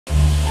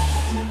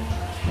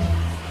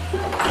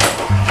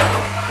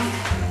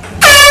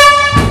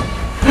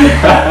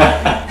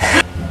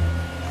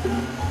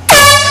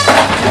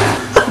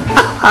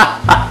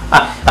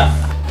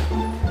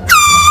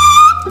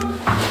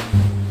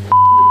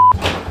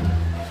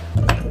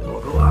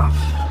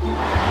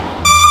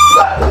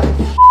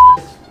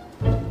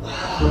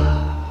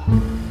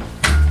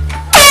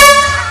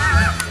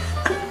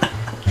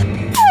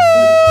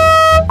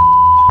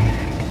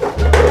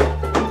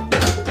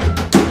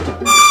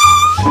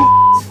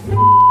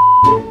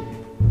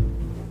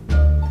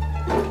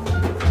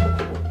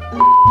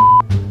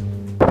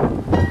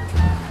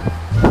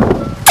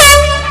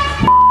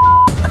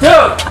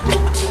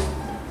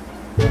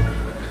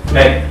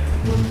Hey.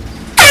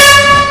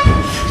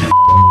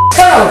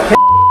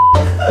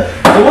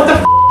 What the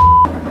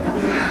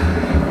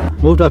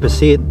Moved up his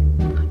seat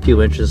a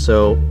few inches,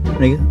 so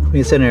when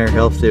he's sitting there,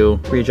 he'll have to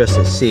readjust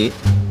his seat.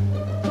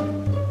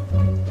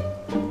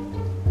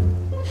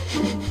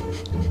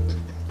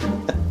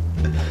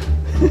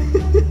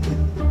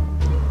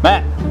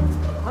 Matt!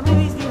 How many of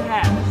these do you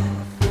have?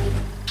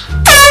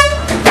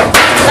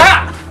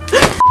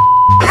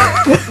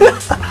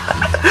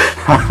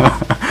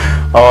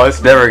 Oh,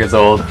 this never gets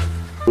old.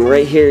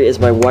 Right here is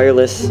my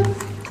wireless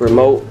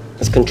remote.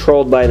 It's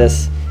controlled by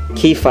this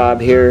key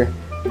fob here,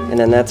 and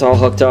then that's all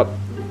hooked up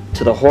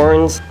to the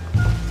horns.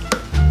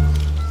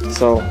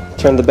 So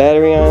turn the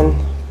battery on,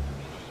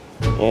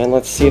 and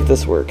let's see if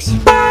this works.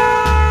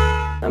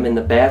 I'm in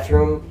the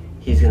bathroom.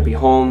 He's gonna be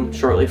home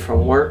shortly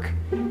from work,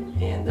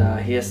 and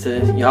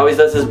he always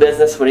does his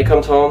business when he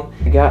comes home.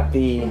 I got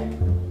the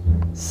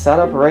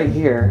setup right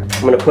here.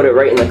 I'm gonna put it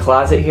right in the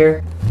closet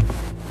here.